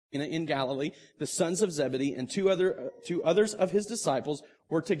in Galilee, the sons of Zebedee and two others of his disciples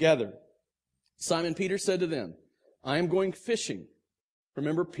were together. Simon Peter said to them, I am going fishing.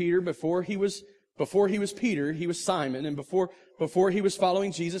 Remember Peter, before he was Peter, he was Simon, and before he was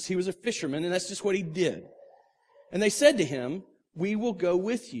following Jesus, he was a fisherman, and that's just what he did. And they said to him, we will go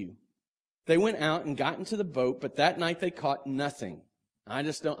with you. They went out and got into the boat, but that night they caught nothing. I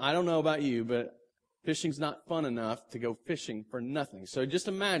don't know about you, but fishing's not fun enough to go fishing for nothing. So just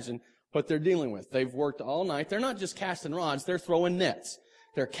imagine what they're dealing with. They've worked all night. They're not just casting rods, they're throwing nets.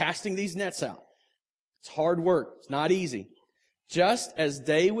 They're casting these nets out. It's hard work. It's not easy. Just as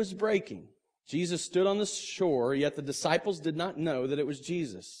day was breaking, Jesus stood on the shore, yet the disciples did not know that it was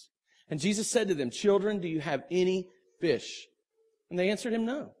Jesus. And Jesus said to them, children, do you have any fish? And they answered him,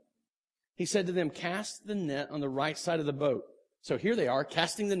 no. He said to them, cast the net on the right side of the boat. So here they are,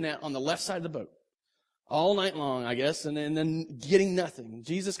 casting the net on the left side of the boat. All night long, I guess, and then getting nothing.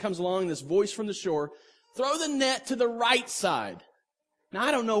 Jesus comes along, this voice from the shore, throw the net to the right side. Now,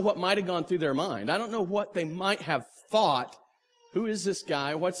 I don't know what might have gone through their mind. I don't know what they might have thought. Who is this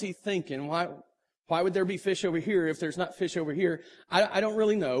guy? What's he thinking? Why would there be fish over here if there's not fish over here? I don't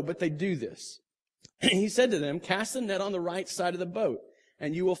really know, but they do this. He said to them, cast the net on the right side of the boat,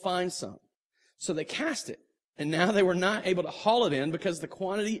 and you will find some. So they cast it, and now they were not able to haul it in because of the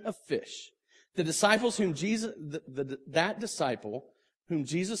quantity of fish. The disciples whom Jesus, that disciple whom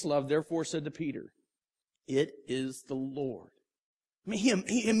Jesus loved, therefore said to Peter, it is the Lord. I mean,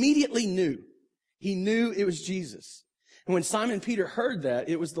 he immediately knew. He knew it was Jesus. And when Simon Peter heard that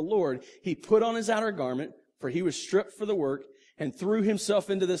it was the Lord, he put on his outer garment, for he was stripped for the work, and threw himself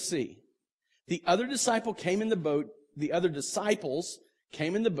into the sea. The other disciples came in the boat,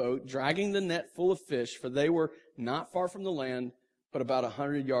 dragging the net full of fish, for they were not far from the land, but about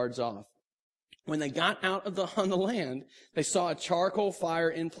 100 yards off. When they got out on the land, they saw a charcoal fire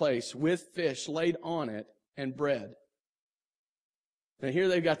in place with fish laid on it and bread. Now here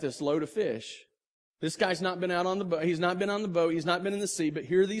they've got this load of fish. This guy's not been out on the boat. He's not been on the boat. He's not been in the sea, but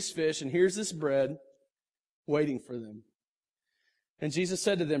here are these fish and here's this bread waiting for them. And Jesus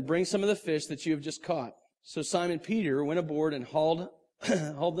said to them, bring some of the fish that you have just caught. So Simon Peter went aboard and hauled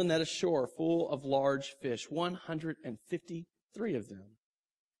the net ashore full of large fish, 153 of them.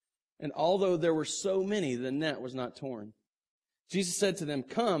 And although there were so many, the net was not torn. Jesus said to them,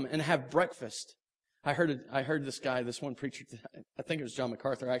 come and have breakfast. I heard this one preacher, I think it was John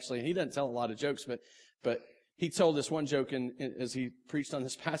MacArthur actually, and he doesn't tell a lot of jokes, but he told this one joke as he preached on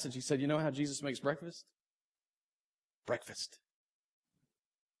this passage. He said, you know how Jesus makes breakfast? Breakfast.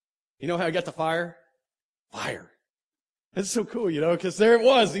 You know how he got the fire? Fire. That's so cool, because there it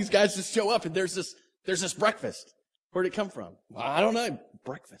was. These guys just show up and there's this breakfast. Where'd it come from? Well, I don't know.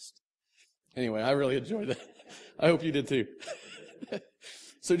 Breakfast. Anyway, I really enjoyed that. I hope you did too.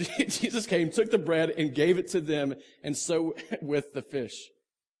 So Jesus came, took the bread, and gave it to them, and so with the fish.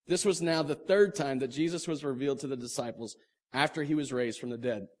 This was now the third time that Jesus was revealed to the disciples after he was raised from the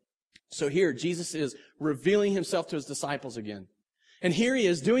dead. So here, Jesus is revealing himself to his disciples again. And here he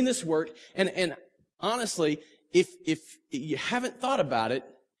is doing this work, and honestly, if you haven't thought about it,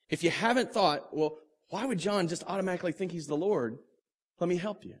 if you haven't thought, well, why would John just automatically think he's the Lord? Let me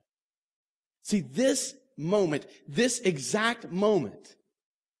help you. See, this exact moment,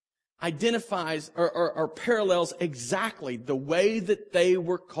 identifies or parallels exactly the way that they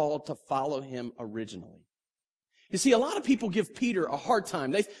were called to follow him originally. You see, a lot of people give Peter a hard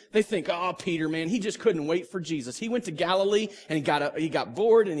time. They think, oh, Peter, man, he just couldn't wait for Jesus. He went to Galilee and he got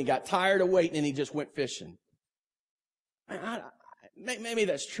bored and he got tired of waiting and he just went fishing. Maybe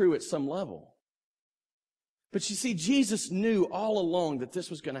that's true at some level. But you see, Jesus knew all along that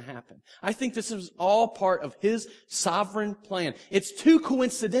this was going to happen. I think this was all part of his sovereign plan. It's too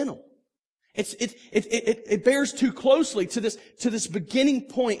coincidental. It bears too closely to this beginning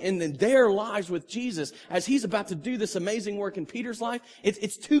point in their lives with Jesus as he's about to do this amazing work in Peter's life.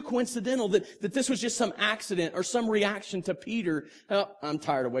 It's too coincidental that this was just some accident or some reaction to Peter. Oh, I'm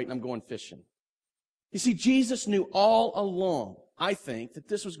tired of waiting. I'm going fishing. You see, Jesus knew all along, I think, that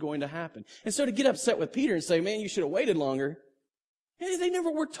this was going to happen. And so to get upset with Peter and say, man, you should have waited longer. They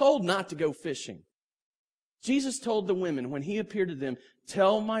never were told not to go fishing. Jesus told the women when he appeared to them,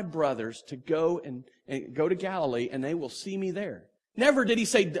 tell my brothers to go and go to Galilee and they will see me there. Never did he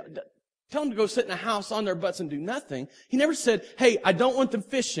say, tell them to go sit in a house on their butts and do nothing. He never said, hey, I don't want them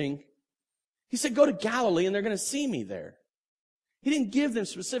fishing. He said, go to Galilee and they're going to see me there. He didn't give them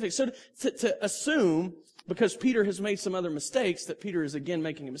specifics. So to assume, because Peter has made some other mistakes, that Peter is again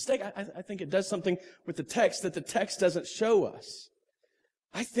making a mistake, I think it does something with the text that the text doesn't show us.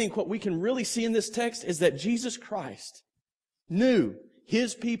 I think what we can really see in this text is that Jesus Christ knew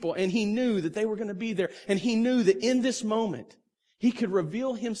His people, and He knew that they were going to be there. And He knew that in this moment, He could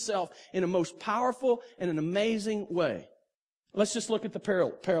reveal Himself in a most powerful and an amazing way. Let's just look at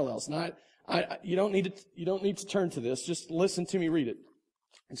the parallels. Now, you don't need to turn to this. Just listen to me read it.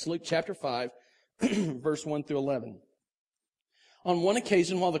 It's Luke chapter 5, verse 1 through 11. On one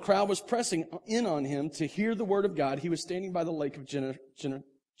occasion, while the crowd was pressing in on Him to hear the word of God, He was standing by the lake of Gennesaret.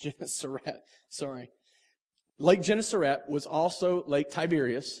 Lake Gennesaret was also Lake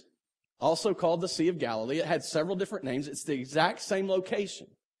Tiberias, also called the Sea of Galilee. It had several different names. It's the exact same location.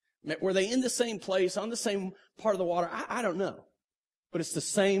 Were they in the same place, on the same part of the water? I don't know. But it's the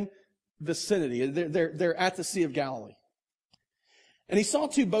same vicinity. They're at the Sea of Galilee. And He saw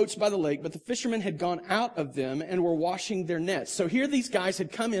two boats by the lake, but the fishermen had gone out of them and were washing their nets. So here these guys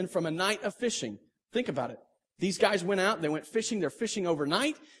had come in from a night of fishing. Think about it. These guys went out, they went fishing, they're fishing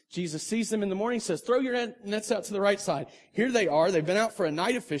overnight. Jesus sees them in the morning, says, throw your nets out to the right side. Here they are, they've been out for a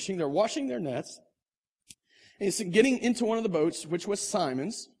night of fishing, they're washing their nets. And he's getting into one of the boats, which was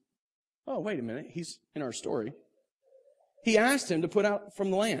Simon's. Oh, wait a minute, he's in our story. He asked him to put out from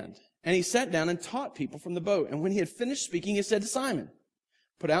the land, and he sat down and taught people from the boat. And when he had finished speaking, he said to Simon,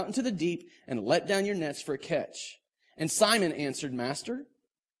 put out into the deep and let down your nets for a catch. And Simon answered, Master,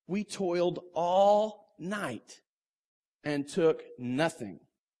 we toiled all night and took nothing.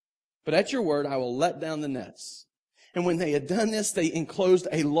 But at your word, I will let down the nets. And when they had done this, they enclosed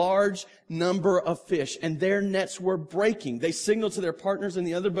a large number of fish, and their nets were breaking. They signaled to their partners in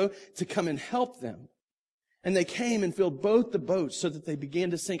the other boat to come and help them. And they came and filled both the boats so that they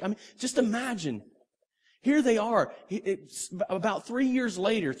began to sink. I mean, just imagine. Here they are. It's about 3 years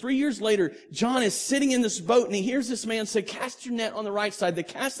later. 3 years later, John is sitting in this boat and he hears this man say, cast your net on the right side. They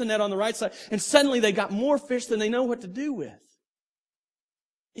cast the net on the right side, and suddenly they got more fish than they know what to do with.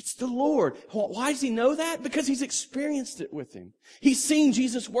 It's the Lord. Why does he know that? Because he's experienced it with him. He's seen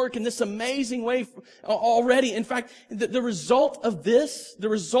Jesus work in this amazing way already. In fact, the result of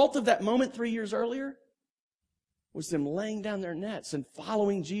that moment 3 years earlier, was them laying down their nets and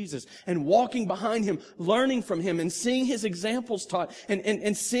following Jesus and walking behind Him, learning from Him and seeing His examples taught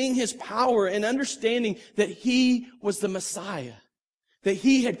and seeing His power and understanding that He was the Messiah, that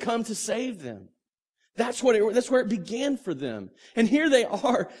He had come to save them. That's where it began for them. And here they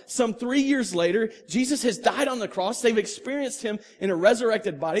are, some 3 years later. Jesus has died on the cross. They've experienced Him in a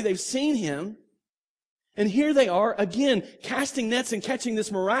resurrected body. They've seen Him. And here they are, again, casting nets and catching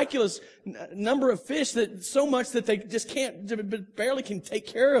this miraculous number of fish, that so much that they just barely can take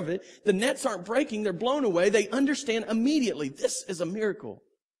care of it. The nets aren't breaking. They're blown away. They understand immediately, this is a miracle.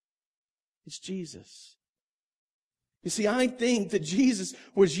 It's Jesus. You see, I think that Jesus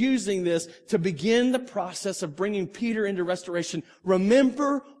was using this to begin the process of bringing Peter into restoration.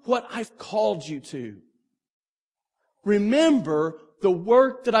 Remember what I've called you to. Remember the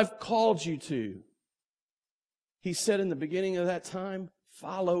work that I've called you to. He said in the beginning of that time,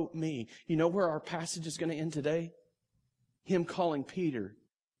 follow me. You know where our passage is going to end today? Him calling Peter,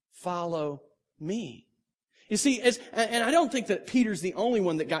 follow me. You see, and I don't think that Peter's the only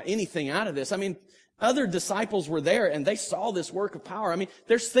one that got anything out of this. I mean, other disciples were there and they saw this work of power. I mean,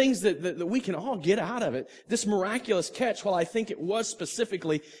 there's things that we can all get out of it. This miraculous catch, while I think it was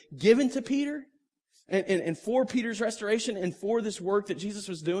specifically given to Peter and for Peter's restoration and for this work that Jesus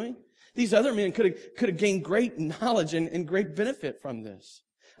was doing, these other men could have gained great knowledge and great benefit from this.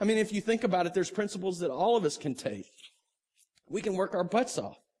 I mean, if you think about it, there's principles that all of us can take. We can work our butts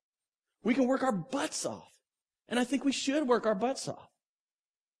off. We can work our butts off. And I think we should work our butts off.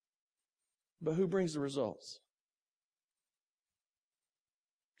 But who brings the results?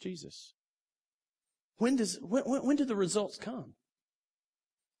 Jesus. When do the results come?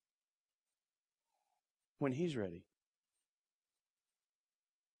 When He's ready.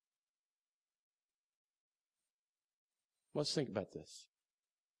 Let's think about this.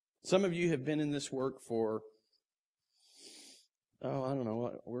 Some of you have been in this work for, I don't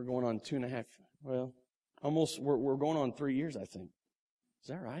know, we're going on 2.5, we're going on 3 years, I think. Is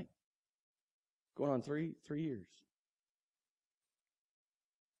that right? Going on three years.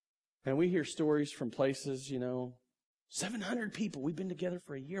 And we hear stories from places, 700 people. We've been together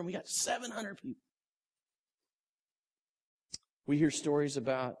for a year and we got 700 people. We hear stories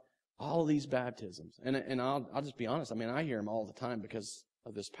about all of these baptisms. And I'll just be honest. I mean, I hear them all the time because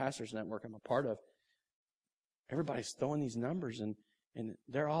of this pastors network I'm a part of. Everybody's throwing these numbers and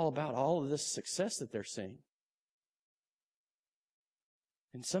they're all about all of this success that they're seeing.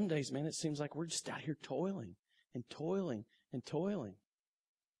 And some days, man, it seems like we're just out here toiling and toiling and toiling.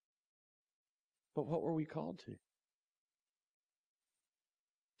 But what were we called to?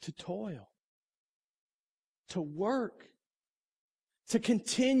 To toil. To work. to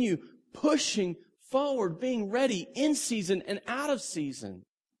continue pushing forward, being ready in season and out of season.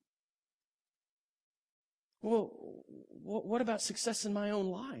 Well, what about success in my own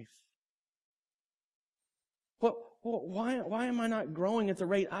life? Why am I not growing at the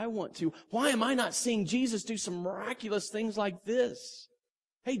rate I want to? Why am I not seeing Jesus do some miraculous things like this?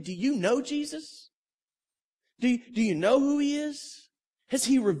 Hey, do you know Jesus? Do you know who He is? Has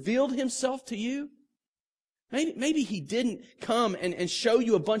He revealed Himself to you? Maybe He didn't come and show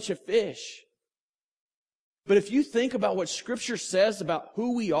you a bunch of fish. But if you think about what Scripture says about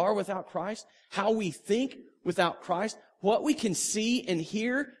who we are without Christ, how we think without Christ, what we can see and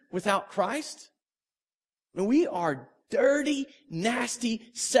hear without Christ, and we are dirty, nasty,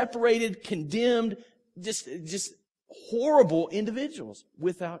 separated, condemned, just horrible individuals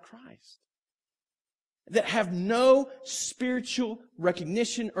without Christ that have no spiritual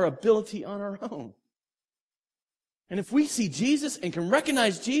recognition or ability on our own. And if we see Jesus and can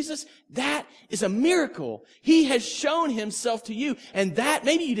recognize Jesus, that is a miracle. He has shown Himself to you. And that,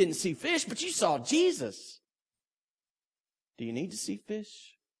 maybe you didn't see fish, but you saw Jesus. Do you need to see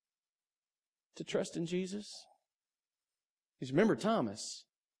fish to trust in Jesus? Because remember Thomas.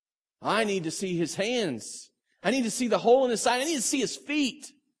 I need to see His hands. I need to see the hole in His side. I need to see His feet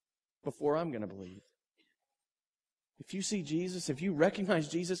before I'm going to believe. If you see Jesus, if you recognize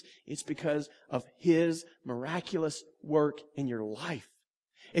Jesus, it's because of His miraculous work in your life.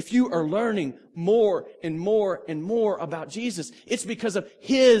 If you are learning more and more and more about Jesus, it's because of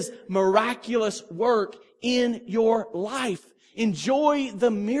His miraculous work in your life. Enjoy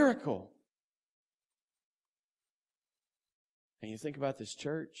the miracle. And you think about this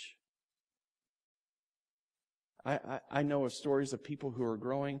church. I know of stories of people who are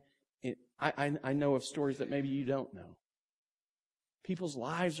growing. I know of stories that maybe you don't know. People's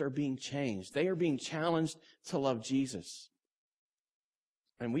lives are being changed. They are being challenged to love Jesus.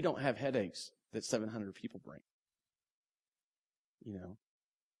 And we don't have headaches that 700 people bring. You know.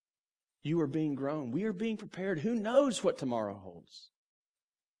 You are being grown. We are being prepared. Who knows what tomorrow holds?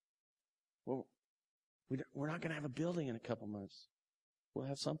 Well, we're not going to have a building in a couple months. We'll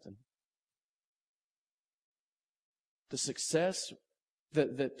have something. The success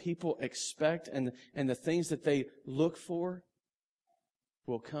that people expect and the things that they look for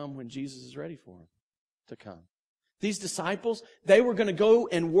will come when Jesus is ready for them to come. These disciples, they were going to go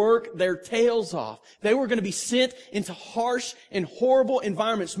and work their tails off. They were going to be sent into harsh and horrible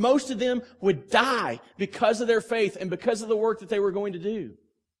environments. Most of them would die because of their faith and because of the work that they were going to do.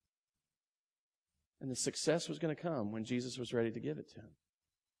 And the success was going to come when Jesus was ready to give it to them.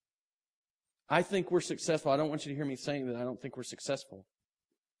 I think we're successful. I don't want you to hear me saying that I don't think we're successful.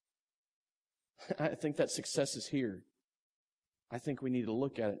 I think that success is here. I think we need to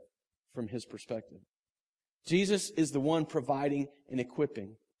look at it from His perspective. Jesus is the one providing and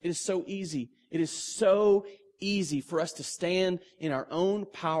equipping. It is so easy. It is so easy for us to stand in our own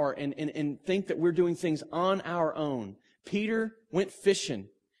power and think that we're doing things on our own. Peter went fishing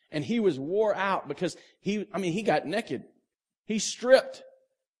and he was wore out because he got naked. He stripped.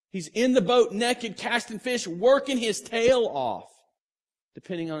 He's in the boat naked, casting fish, working his tail off,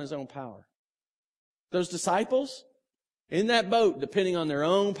 depending on his own power. Those disciples in that boat, depending on their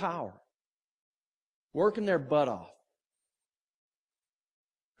own power, working their butt off.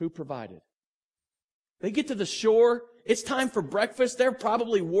 Who provided? They get to the shore. It's time for breakfast. They're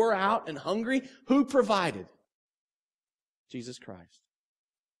probably wore out and hungry. Who provided? Jesus Christ.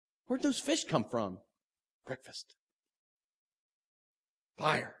 Where'd those fish come from? Breakfast.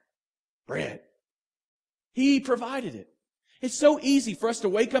 Fire. Bread. He provided it. It's so easy for us to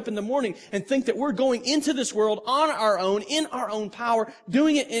wake up in the morning and think that we're going into this world on our own, in our own power,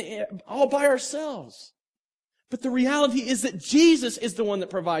 doing it all by ourselves. But the reality is that Jesus is the one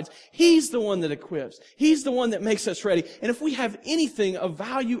that provides. He's the one that equips. He's the one that makes us ready. And if we have anything of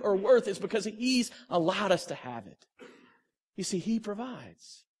value or worth, it's because He's allowed us to have it. You see, He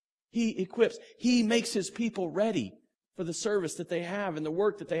provides. He equips. He makes His people ready for the service that they have and the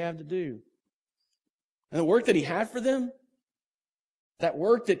work that they have to do. And the work that He had for them, that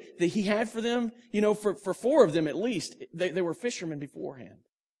work that He had for them, for 4 of them at least, they were fishermen beforehand.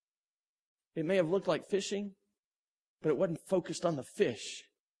 It may have looked like fishing, but it wasn't focused on the fish.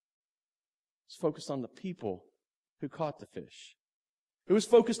 It was focused on the people who caught the fish. It was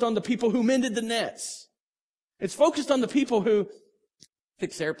focused on the people who mended the nets. It's focused on the people who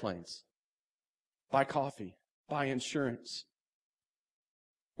fix airplanes, buy coffee, buy insurance,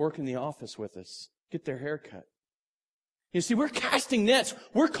 work in the office with us, get their hair cut. You see, we're casting nets.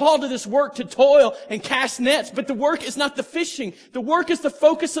 We're called to this work to toil and cast nets, but the work is not the fishing. The work is the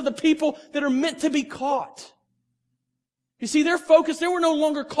focus of the people that are meant to be caught. You see, their focus, they were no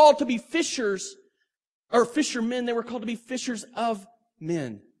longer called to be fishers or fishermen. They were called to be fishers of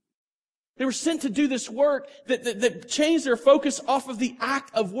men. They were sent to do this work that changed their focus off of the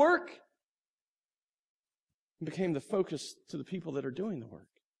act of work and became the focus to the people that are doing the work.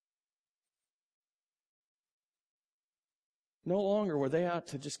 No longer were they out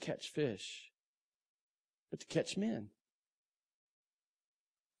to just catch fish, but to catch men.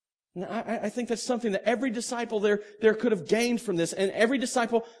 And I think that's something that every disciple there could have gained from this. And every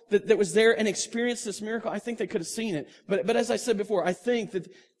disciple that was there and experienced this miracle, I think they could have seen it. But as I said before, I think that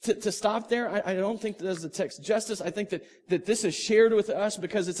to stop there, I don't think that does the text justice. I think that this is shared with us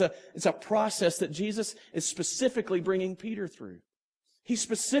because it's a process that Jesus is specifically bringing Peter through. He's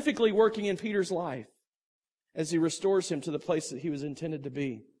specifically working in Peter's life as he restores him to the place that he was intended to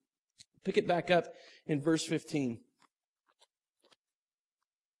be. Pick it back up in verse 15.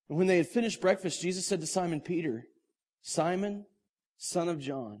 And when they had finished breakfast, Jesus said to Simon Peter, "Simon, son of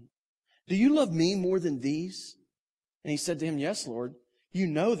John, do you love me more than these?" And he said to him, "Yes, Lord, you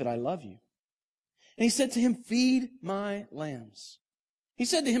know that I love you." And he said to him, "Feed my lambs." He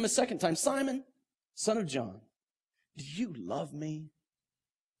said to him a second time, "Simon, son of John, do you love me?"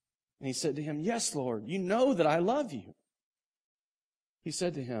 And he said to him, "Yes, Lord, you know that I love you." He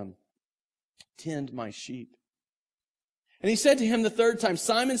said to him, "Tend my sheep." And he said to him the third time,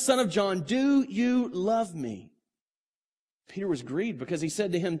 "Simon, son of John, do you love me?" Peter was grieved because he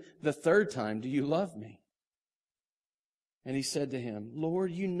said to him the third time, "Do you love me?" And he said to him,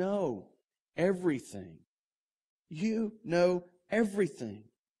 "Lord, you know everything. You know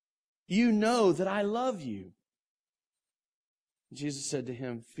everything. You know that I love you." Jesus said to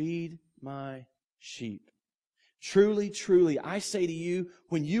him, "Feed my sheep. Truly, truly, I say to you,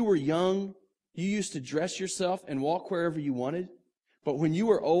 when you were young, you used to dress yourself and walk wherever you wanted. But when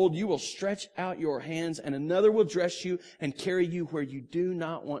you are old, you will stretch out your hands, and another will dress you and carry you where you do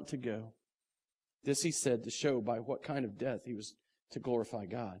not want to go." This he said to show by what kind of death he was to glorify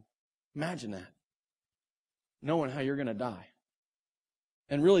God. Imagine that. Knowing how you're going to die.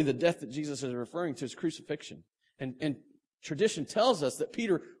 And really the death that Jesus is referring to is crucifixion. And tradition tells us that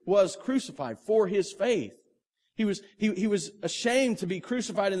Peter was crucified for his faith. He was ashamed to be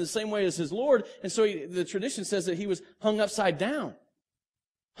crucified in the same way as his Lord, and so the tradition says that he was hung upside down,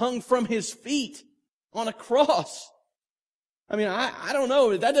 hung from his feet on a cross. I mean, I don't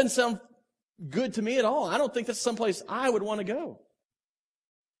know. That doesn't sound good to me at all. I don't think that's someplace I would want to go.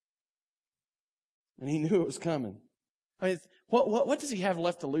 And he knew it was coming. I mean, what does he have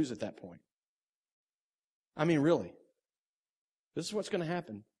left to lose at that point? I mean, really. This is what's going to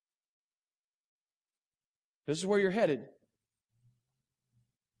happen. This is where you're headed.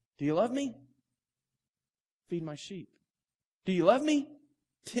 Do you love me? Feed my sheep. Do you love me?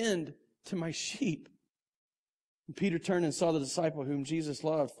 Tend to my sheep. And Peter turned and saw the disciple whom Jesus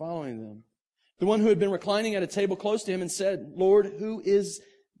loved following them, the one who had been reclining at a table close to him, and said, "Lord, who is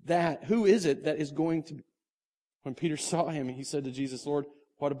that? Who is it that is going to..." When Peter saw him, he said to Jesus, "Lord,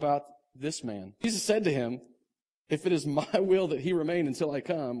 what about this man?" Jesus said to him, "If it is my will that he remain until I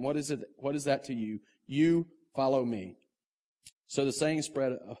come, what is that to you? You follow me." So the saying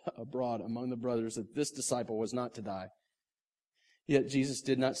spread abroad among the brothers that this disciple was not to die. Yet Jesus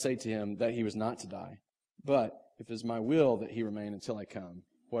did not say to him that he was not to die. But if it is my will that he remain until I come,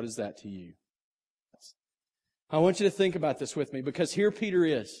 what is that to you? I want you to think about this with me, because here Peter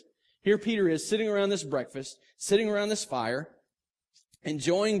is. Here Peter is sitting around this breakfast, sitting around this fire,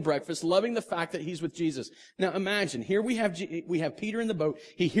 enjoying breakfast, loving the fact that he's with Jesus. Now imagine, here we have Peter in the boat.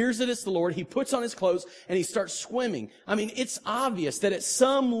 He hears that it's the Lord. He puts on his clothes and he starts swimming. I mean, it's obvious that at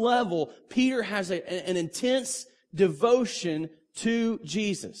some level, Peter has an intense devotion to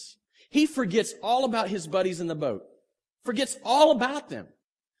Jesus. He forgets all about his buddies in the boat. Forgets all about them.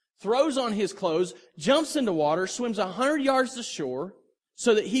 Throws on his clothes, jumps into water, swims 100 yards to shore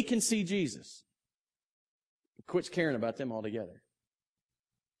so that he can see Jesus. Quits caring about them altogether.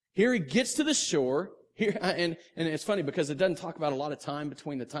 Here he gets to the shore, here, and it's funny because it doesn't talk about a lot of time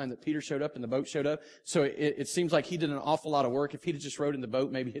between the time that Peter showed up and the boat showed up. So it seems like he did an awful lot of work. If he'd have just rowed in the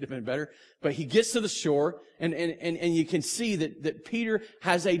boat, maybe it'd have been better. But he gets to the shore, and you can see that Peter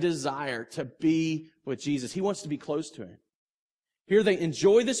has a desire to be with Jesus. He wants to be close to him. Here they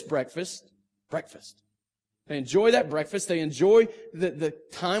enjoy this breakfast. They enjoy that breakfast. They enjoy the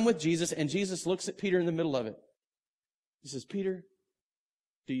time with Jesus, and Jesus looks at Peter in the middle of it. He says, "Peter,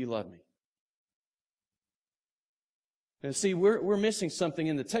 do you love me?" Now see, we're missing something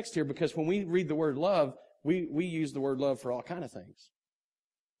in the text here, because when we read the word love, we use the word love for all kind of things.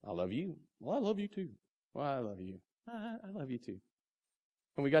 I love you. Well, I love you too. Well, I love you. I love you too.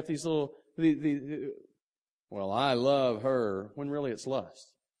 And we got these little, well, I love her, when really it's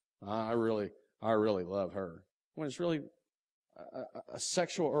lust. I really love her. When it's really a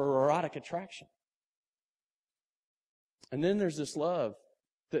sexual or erotic attraction. And then there's this love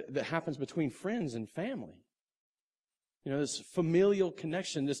that happens between friends and family. You know, this familial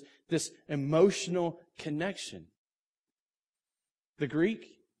connection, this emotional connection. The Greek,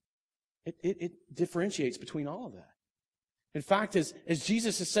 it differentiates between all of that. In fact, as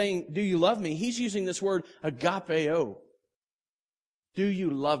Jesus is saying, do you love me? He's using this word agapeo. Do you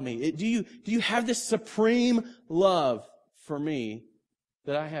love me? Do you have this supreme love for me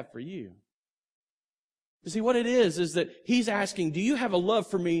that I have for you? You see, what it is that He's asking, do you have a love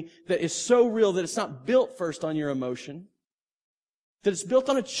for me that is so real that it's not built first on your emotion, that it's built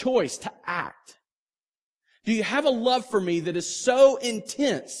on a choice to act? Do you have a love for me that is so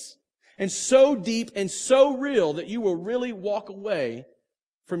intense and so deep and so real that you will really walk away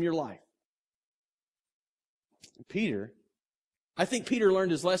from your life? Peter, I think Peter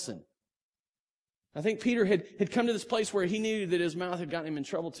learned his lesson. I think Peter had come to this place where he knew that his mouth had gotten him in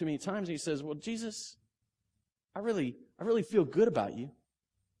trouble too many times. And he says, well, Jesus, I really feel good about you.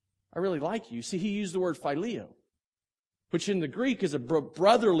 I really like you. See, he used the word phileo, which in the Greek is a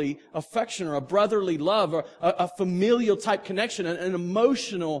brotherly affection or a brotherly love or a familial type connection, an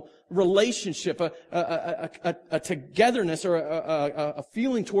emotional relationship, a togetherness or a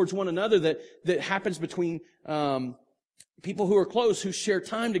feeling towards one another that happens between people who are close, who share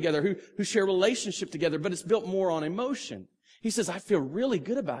time together, who share relationship together, but it's built more on emotion. He says, I feel really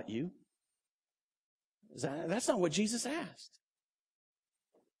good about you. That's not what Jesus asked.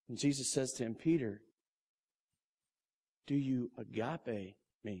 And Jesus says to him, Peter, do you agape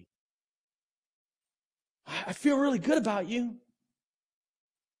me? I feel really good about you.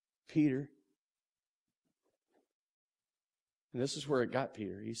 Peter. And this is where it got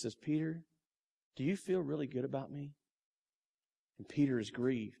Peter. He says, Peter, do you feel really good about me? And Peter is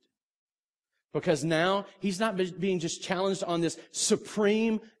grieved. Because now he's not being just challenged on this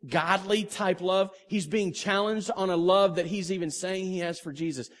supreme, godly type love. He's being challenged on a love that he's even saying he has for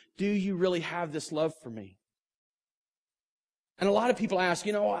Jesus. Do you really have this love for me? And a lot of people ask,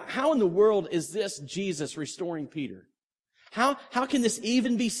 how in the world is this Jesus restoring Peter? How can this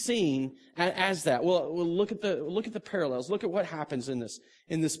even be seen as that? Well, look at the parallels. Look at what happens in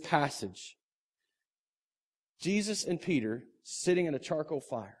this passage. Jesus and Peter sitting in a charcoal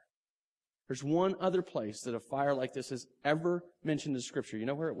fire. There's one other place that a fire like this is ever mentioned in Scripture. You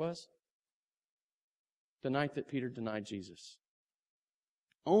know where it was? The night that Peter denied Jesus.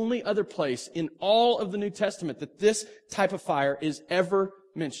 Only other place in all of the New Testament that this type of fire is ever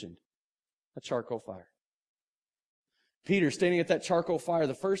mentioned. A charcoal fire. Peter standing at that charcoal fire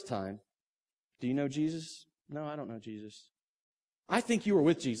the first time. Do you know Jesus? No, I don't know Jesus. I think you were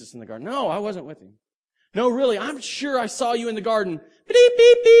with Jesus in the garden. No, I wasn't with him. No, really, I'm sure I saw you in the garden, beep,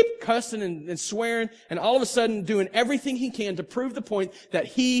 beep, beep, cussing and swearing, and all of a sudden doing everything he can to prove the point that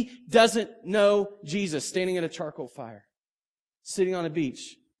he doesn't know Jesus, standing at a charcoal fire, sitting on a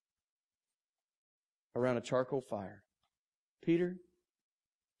beach around a charcoal fire. Peter,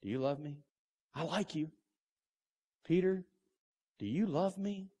 do you love me? I like you. Peter, do you love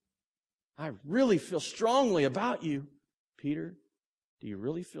me? I really feel strongly about you. Peter, do you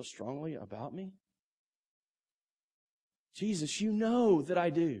really feel strongly about me? Jesus, you know that I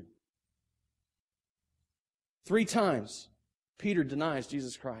do. 3 times, Peter denies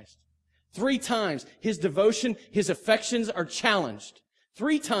Jesus Christ. 3 times, his devotion, his affections are challenged.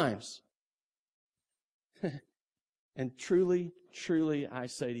 3 times. And truly, truly, I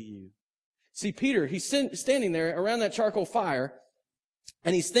say to you. See, Peter, he's standing there around that charcoal fire,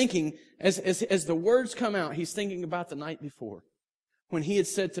 and he's thinking, as the words come out, he's thinking about the night before, when he had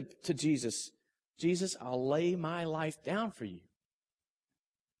said to Jesus, Jesus, I'll lay my life down for you.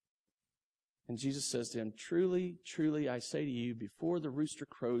 And Jesus says to him, truly, truly, I say to you, before the rooster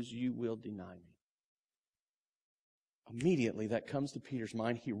crows, you will deny me. Immediately that comes to Peter's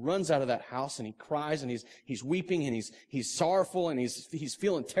mind. He runs out of that house and he cries and he's weeping and he's sorrowful and he's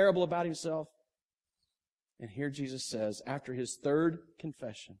feeling terrible about himself. And here Jesus says, after his 3rd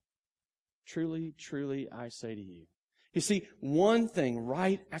confession, truly, truly, I say to you. You see, one thing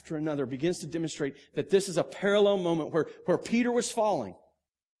right after another begins to demonstrate that this is a parallel moment where Peter was falling.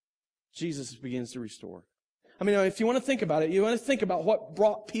 Jesus begins to restore. I mean, if you want to think about it, you want to think about what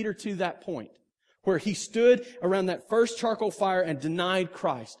brought Peter to that point, where he stood around that first charcoal fire and denied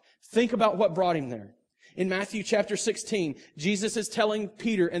Christ. Think about what brought him there. In Matthew chapter 16, Jesus is telling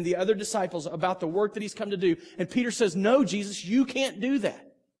Peter and the other disciples about the work that he's come to do. And Peter says, no, Jesus, you can't do that.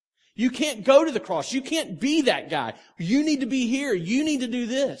 You can't go to the cross. You can't be that guy. You need to be here. You need to do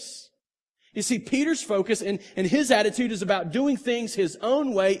this. You see, Peter's focus and his attitude is about doing things his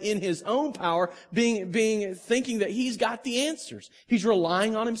own way, in his own power, thinking that he's got the answers. He's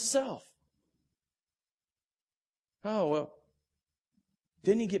relying on himself. Oh, well,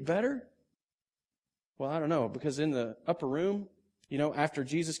 didn't he get better? Well, I don't know, because in the upper room, after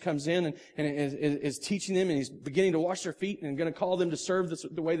Jesus comes in and is teaching them and he's beginning to wash their feet and going to call them to serve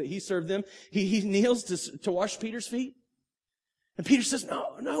the way that he served them, he kneels to wash Peter's feet. And Peter says,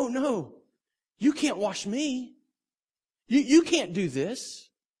 no. You can't wash me. You can't do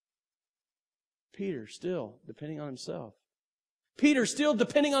this. Peter still depending on himself. Peter still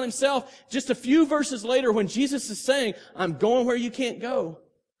depending on himself. Just a few verses later when Jesus is saying, I'm going where you can't go.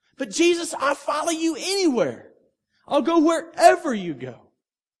 But Jesus, I'll follow you anywhere. I'll go wherever you go.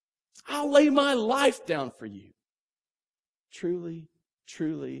 I'll lay my life down for you. Truly,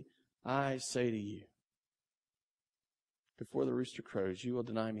 truly, I say to you, before the rooster crows, you will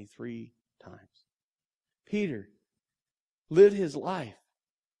deny me 3 times. Peter lived his life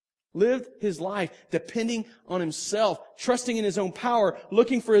depending on himself, trusting in his own power,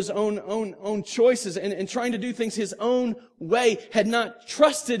 looking for his own choices, and trying to do things his own way, had not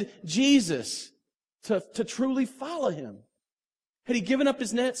trusted Jesus to truly follow him. Had he given up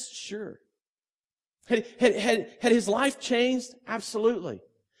his nets? Sure. Had his life changed? Absolutely.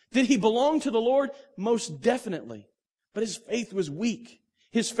 Did he belong to the Lord? Most definitely. But his faith was weak.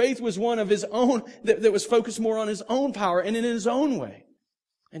 His faith was one of his own, that was focused more on his own power and in his own way.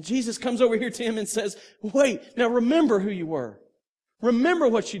 And Jesus comes over here to him and says, wait, now remember who you were. Remember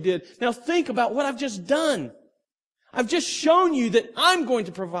what you did. Now think about what I've just done. I've just shown you that I'm going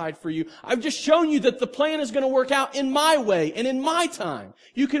to provide for you. I've just shown you that the plan is going to work out in my way and in my time.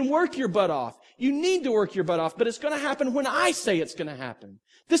 You can work your butt off. You need to work your butt off, but it's going to happen when I say it's going to happen.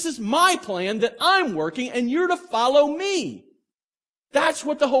 This is my plan that I'm working, and you're to follow me. That's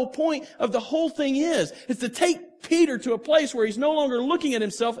what the whole point of the whole thing is to take Peter to a place where he's no longer looking at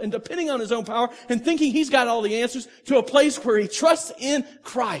himself and depending on his own power and thinking he's got all the answers, to a place where he trusts in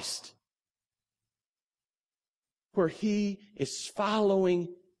Christ, where he is following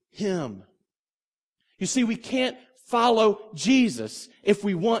him. You see, we can't follow Jesus if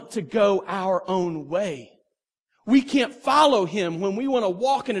we want to go our own way. We can't follow him when we want to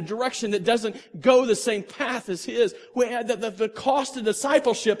walk in a direction that doesn't go the same path as his. The cost of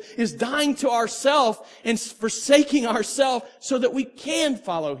discipleship is dying to ourselves and forsaking ourselves so that we can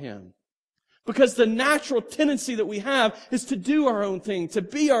follow him. Because the natural tendency that we have is to do our own thing, to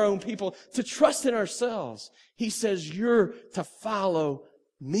be our own people, to trust in ourselves. He says, you're to follow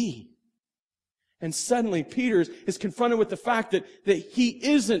me. And suddenly Peter is confronted with the fact that he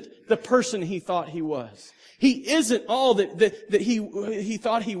isn't the person he thought he was. He isn't all that he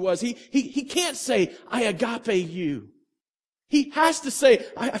thought he was. He can't say, I agape you. He has to say,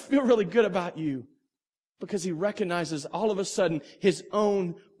 I feel really good about you. Because he recognizes all of a sudden his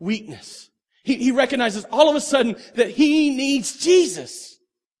own weakness. He recognizes all of a sudden that he needs Jesus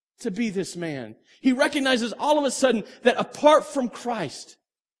to be this man. He recognizes all of a sudden that apart from Christ,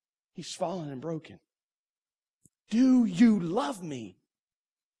 he's fallen and broken. Do you love me?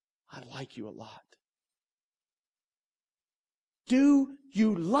 I like you a lot. Do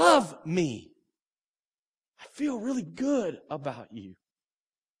you love me? I feel really good about you.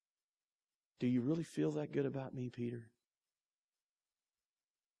 Do you really feel that good about me, Peter?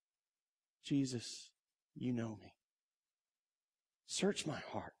 Jesus, you know me. Search my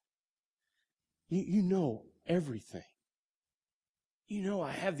heart. You know everything. You know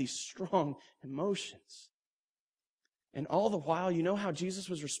I have these strong emotions. And all the while, you know how Jesus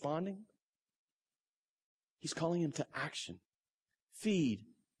was responding? He's calling him to action. Feed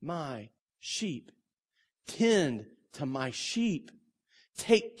my sheep. Tend to my sheep.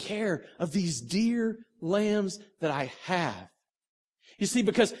 Take care of these dear lambs that I have. You see,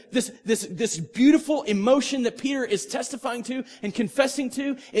 because this beautiful emotion that Peter is testifying to and confessing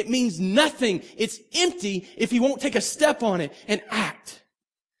to, it means nothing. It's empty if he won't take a step on it and act.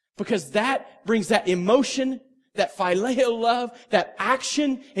 Because that brings that emotion, that phileo love, that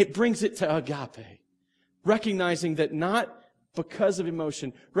action, it brings it to agape. Recognizing that not because of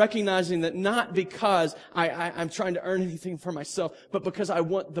emotion, recognizing that not because I'm trying to earn anything for myself, but because I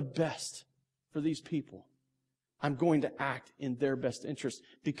want the best for these people. I'm going to act in their best interest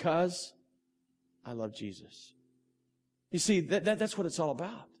because I love Jesus. You see, that's what it's all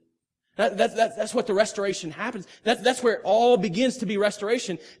about. That's what the restoration happens. That's where it all begins to be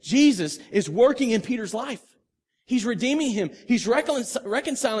restoration. Jesus is working in Peter's life. He's redeeming him. He's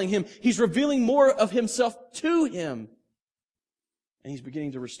reconciling him. He's revealing more of himself to him. And he's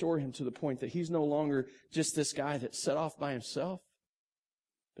beginning to restore him to the point that he's no longer just this guy that's set off by himself.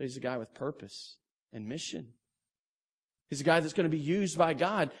 but he's a guy with purpose and mission. He's a guy that's going to be used by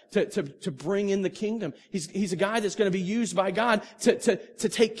God to bring in the kingdom. He's a guy that's going to be used by God to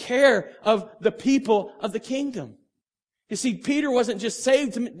take care of the people of the kingdom. You see, Peter wasn't just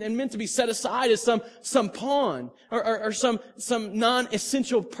saved and meant to be set aside as some pawn or some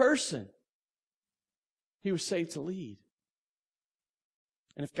non-essential person. He was saved to lead.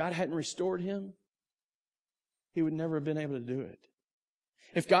 And if God hadn't restored him, he would never have been able to do it.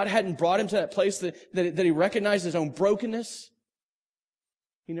 If God hadn't brought him to that place that he recognized his own brokenness,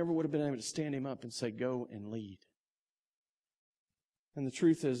 he never would have been able to stand him up and say, go and lead. And the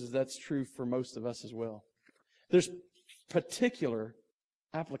truth is that's true for most of us as well. There's particular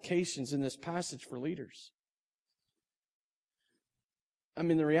applications in this passage for leaders. I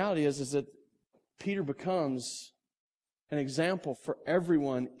mean, the reality is that Peter becomes an example for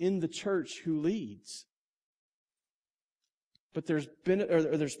everyone in the church who leads. But there's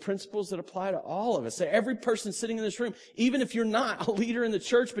principles that apply to all of us. Every person sitting in this room, even if you're not a leader in the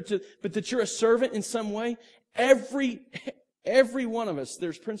church, but that you're a servant in some way, every one of us,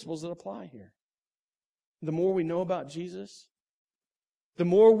 there's principles that apply here. The more we know about Jesus, the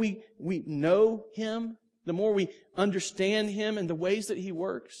more we know Him, the more we understand Him and the ways that He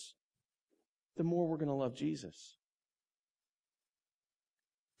works, the more we're going to love Jesus.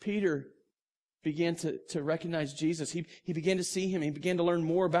 Peter began to recognize Jesus. He began to see Him. He began to learn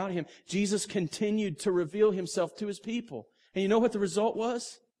more about Him. Jesus continued to reveal Himself to His people. And you know what the result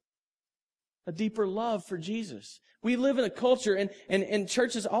was? A deeper love for Jesus. We live in a culture, and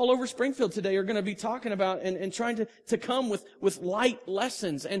churches all over Springfield today are going to be talking about and trying to come with light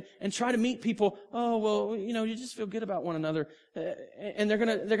lessons and try to meet people. Oh, well, you just feel good about one another. And they're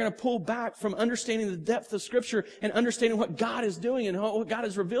going to pull back from understanding the depth of Scripture and understanding what God is doing and what God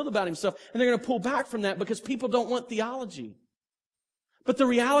has revealed about Himself. And they're going to pull back from that because people don't want theology. But the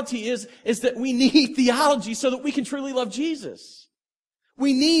reality is that we need theology so that we can truly love Jesus.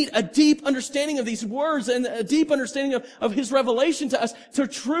 We need a deep understanding of these words and a deep understanding of His revelation to us to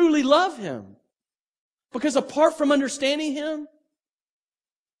truly love Him. Because apart from understanding Him,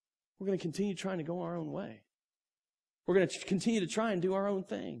 we're going to continue trying to go our own way. We're going to continue to try and do our own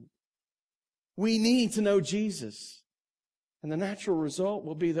thing. We need to know Jesus. And the natural result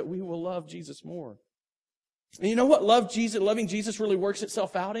will be that we will love Jesus more. And you know what loving Jesus really works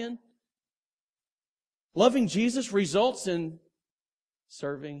itself out in? Loving Jesus results in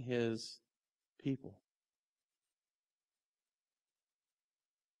serving His people.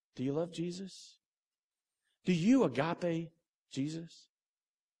 Do you love Jesus? Do you agape Jesus?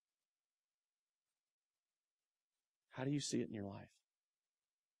 How do you see it in your life?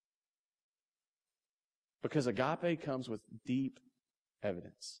 Because agape comes with deep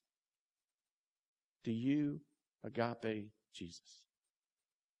evidence. Do you agape Jesus?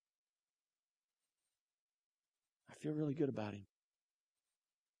 I feel really good about Him.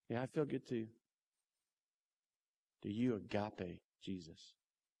 Yeah, I feel good too. Do you agape Jesus?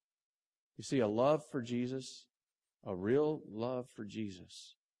 You see, a love for Jesus, a real love for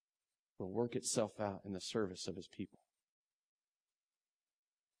Jesus, will work itself out in the service of His people.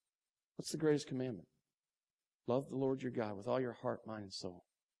 What's the greatest commandment? Love the Lord your God with all your heart, mind, and soul.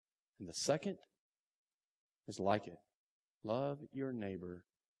 And the second is like it. Love your neighbor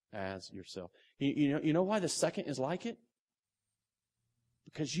as yourself. You know why the second is like it?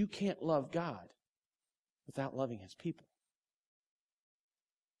 Because you can't love God without loving His people.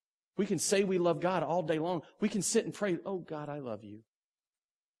 We can say we love God all day long. We can sit and pray, oh God, I love you.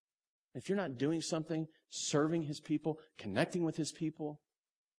 If you're not doing something, serving His people, connecting with His people,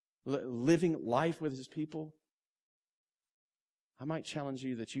 living life with His people, I might challenge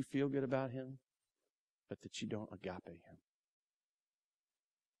you that you feel good about Him, but that you don't agape Him.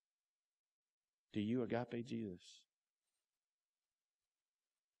 Do you agape Jesus?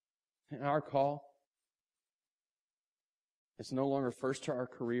 And our call, it's no longer first to our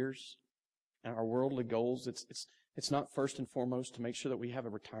careers and our worldly goals. It's not first and foremost to make sure that we have a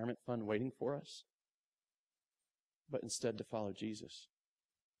retirement fund waiting for us, but instead to follow Jesus.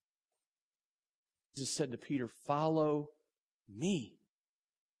 Jesus said to Peter, follow me.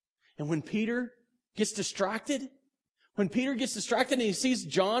 And when Peter gets distracted and he sees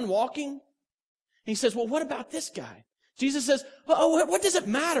John walking, he says, well, what about this guy? Jesus says, oh, what does it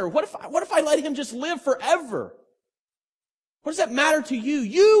matter? What if I let him just live forever? What does that matter to you?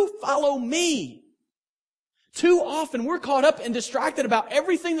 You follow me. Too often we're caught up and distracted about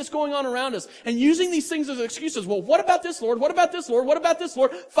everything that's going on around us and using these things as excuses. Well, what about this, Lord? What about this, Lord? What about this,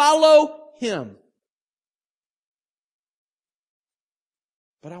 Lord? Follow Him.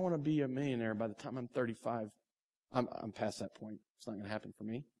 But I want to be a millionaire by the time I'm 35. I'm past that point. It's not going to happen for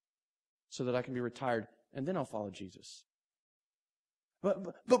me. So that I can be retired, and then I'll follow Jesus. But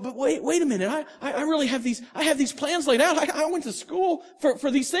wait a minute. I really have these plans laid out. I went to school for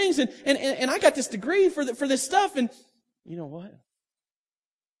these things, and I got this degree for this stuff, and you know what?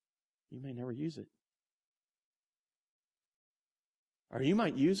 You may never use it. Or you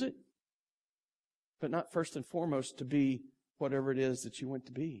might use it, but not first and foremost to be whatever it is that you went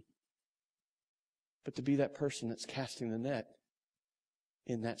to be, but to be that person that's casting the net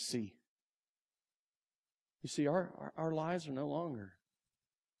in that sea. You see, our lives are no longer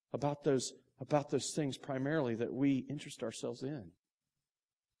about those things primarily that we interest ourselves in.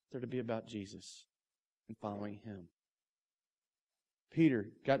 They're to be about Jesus and following Him. Peter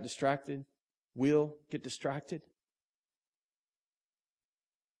got distracted, will get distracted,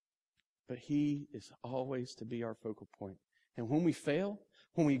 but he is always to be our focal point. And when we fail,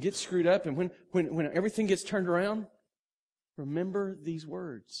 when we get screwed up, and when everything gets turned around, remember these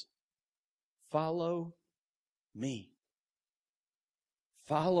words. Follow me.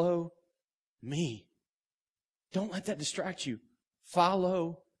 Follow me. Don't let that distract you.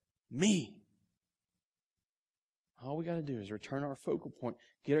 Follow me. All we got to do is return our focal point,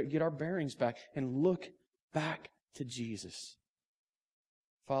 get our bearings back, and look back to Jesus.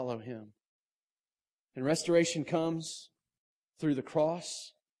 Follow Him. And restoration comes through the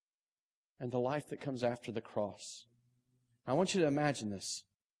cross and the life that comes after the cross. I want you to imagine this.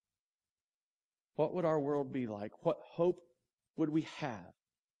 What would our world be like? What hope would we have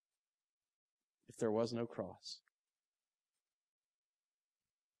if there was no cross?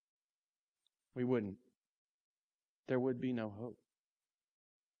 We wouldn't. There would be no hope.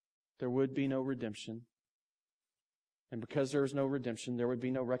 There would be no redemption. And because there is no redemption, there would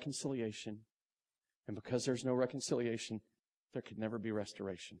be no reconciliation. And because there's no reconciliation, there could never be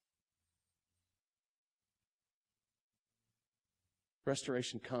restoration.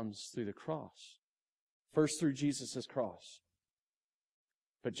 Restoration comes through the cross. First through Jesus' cross.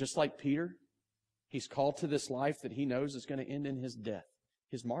 But just like Peter, he's called to this life that he knows is going to end in his death,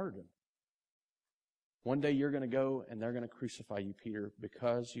 his martyrdom. One day you're going to go and they're going to crucify you, Peter,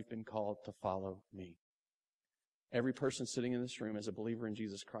 because you've been called to follow me. Every person sitting in this room as a believer in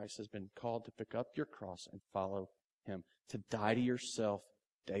Jesus Christ has been called to pick up your cross and follow Him, to die to yourself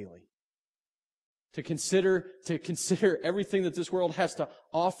daily. To consider everything that this world has to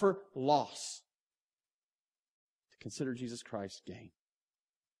offer loss. To consider Jesus Christ gain.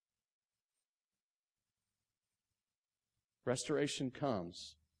 Restoration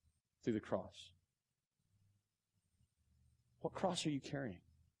comes through the cross. What cross are you carrying?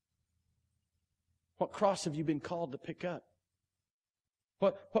 What cross have you been called to pick up?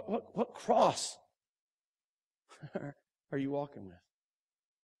 What cross are you walking with?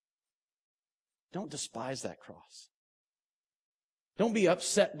 Don't despise that cross. Don't be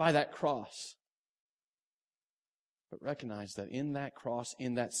upset by that cross. But recognize that in that cross,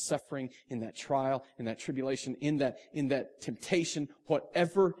 in that suffering, in that trial, in that tribulation, in that temptation,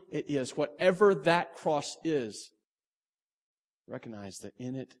 whatever it is, whatever that cross is, recognize that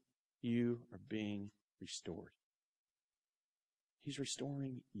in it you are being restored. He's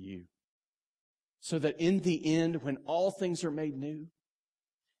restoring you. So that in the end, when all things are made new,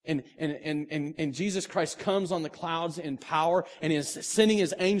 and Jesus Christ comes on the clouds in power and is sending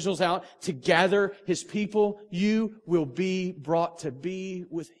His angels out to gather His people, you will be brought to be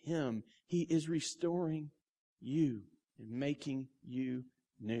with Him. He is restoring you and making you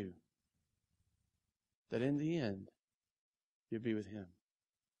new. That in the end, you'll be with Him.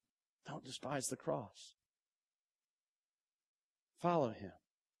 Don't despise the cross. Follow Him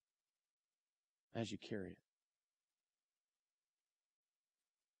as you carry it.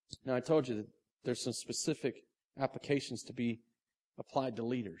 Now, I told you that there's some specific applications to be applied to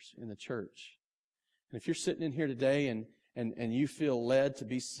leaders in the church. And if you're sitting in here today and you feel led to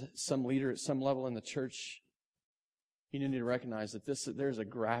be some leader at some level in the church, you need to recognize that there's a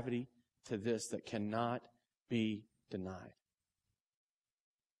gravity to this that cannot be denied.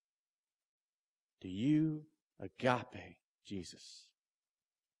 Do you agape Jesus?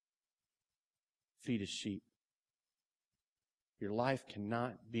 Feed His sheep. Your life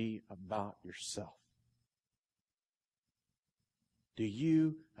cannot be about yourself. Do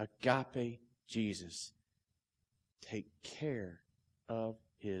you agape Jesus? Take care of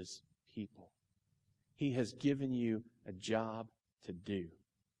His people. He has given you a job to do,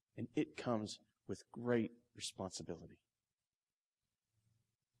 and it comes with great responsibility.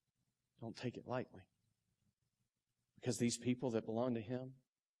 Don't take it lightly, because these people that belong to Him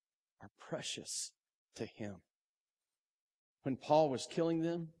are precious to Him. When Paul was killing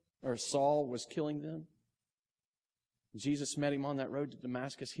them, or Saul was killing them, Jesus met him on that road to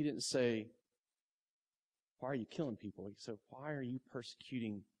Damascus. He didn't say, why are you killing people? He said, why are you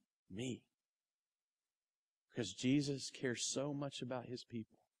persecuting me? Because Jesus cares so much about his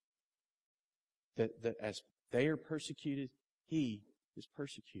people that as they are persecuted, he is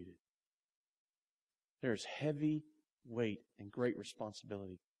persecuted. There's heavy weight and great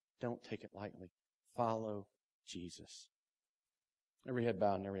responsibility. Don't take it lightly. Follow Jesus. Every head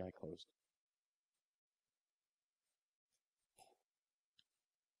bowed and every eye closed.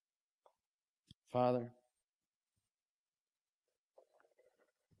 Father,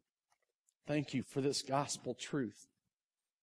 thank you for this gospel truth.